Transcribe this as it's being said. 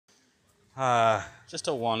Just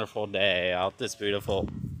a wonderful day out this beautiful.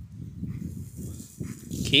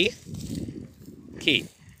 Keith?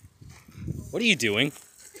 Keith, what are you doing?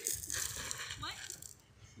 What?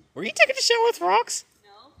 Were you taking a shower with rocks?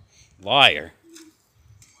 No. Liar.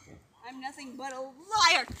 I'm nothing but a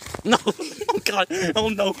liar. No. Oh, God. Oh,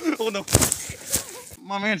 no. Oh, no.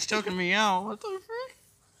 My man's choking me out. What the frick?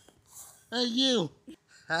 Hey, you.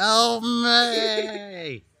 Help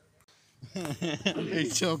me. He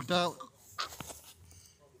choked out.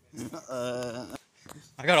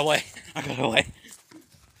 I got away. I got away.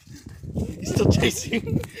 He's still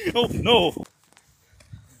chasing. Oh, no.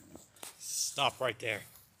 Stop right there.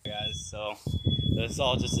 Guys, so this is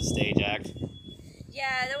all just a stage act.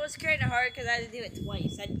 Yeah, that was kind of hard because I had to do it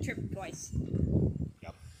twice. I tripped twice.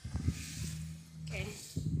 Yep. Okay.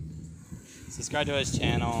 Subscribe to his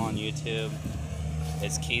channel on YouTube.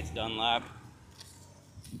 It's Keith Dunlap.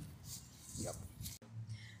 Yep.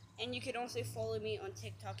 And you can also follow me on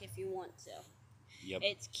TikTok if you want to. Yep.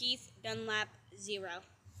 It's Keith Dunlap 0.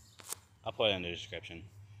 I'll put it in the description.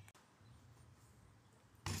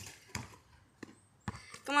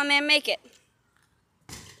 Come on, man, make it.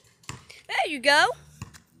 There you go.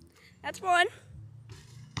 That's one.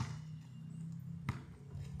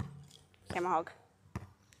 Camera hog.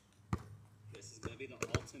 This is going to be the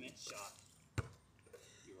ultimate shot.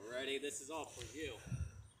 You ready? This is all for you.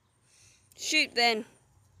 Shoot, then.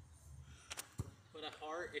 Put a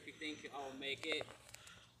heart if you think I'll make it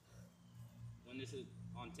when this is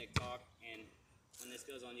on TikTok, and when this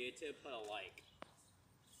goes on YouTube, put a like.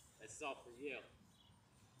 This is all for you.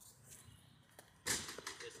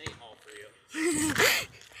 This ain't all for you.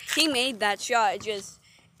 He made that shot. It just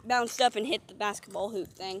bounced up and hit the basketball hoop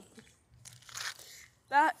thing.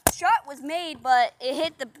 That shot was made, but it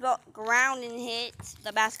hit the ground and hit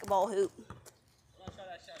the basketball hoop. Well, I'll try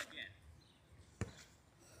that shot again.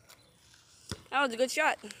 That was a good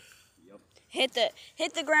shot. Yep.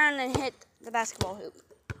 Hit the ground and hit the basketball hoop.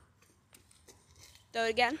 Do it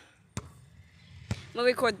again. We'll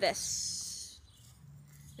record this.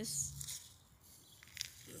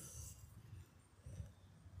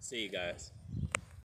 See you guys.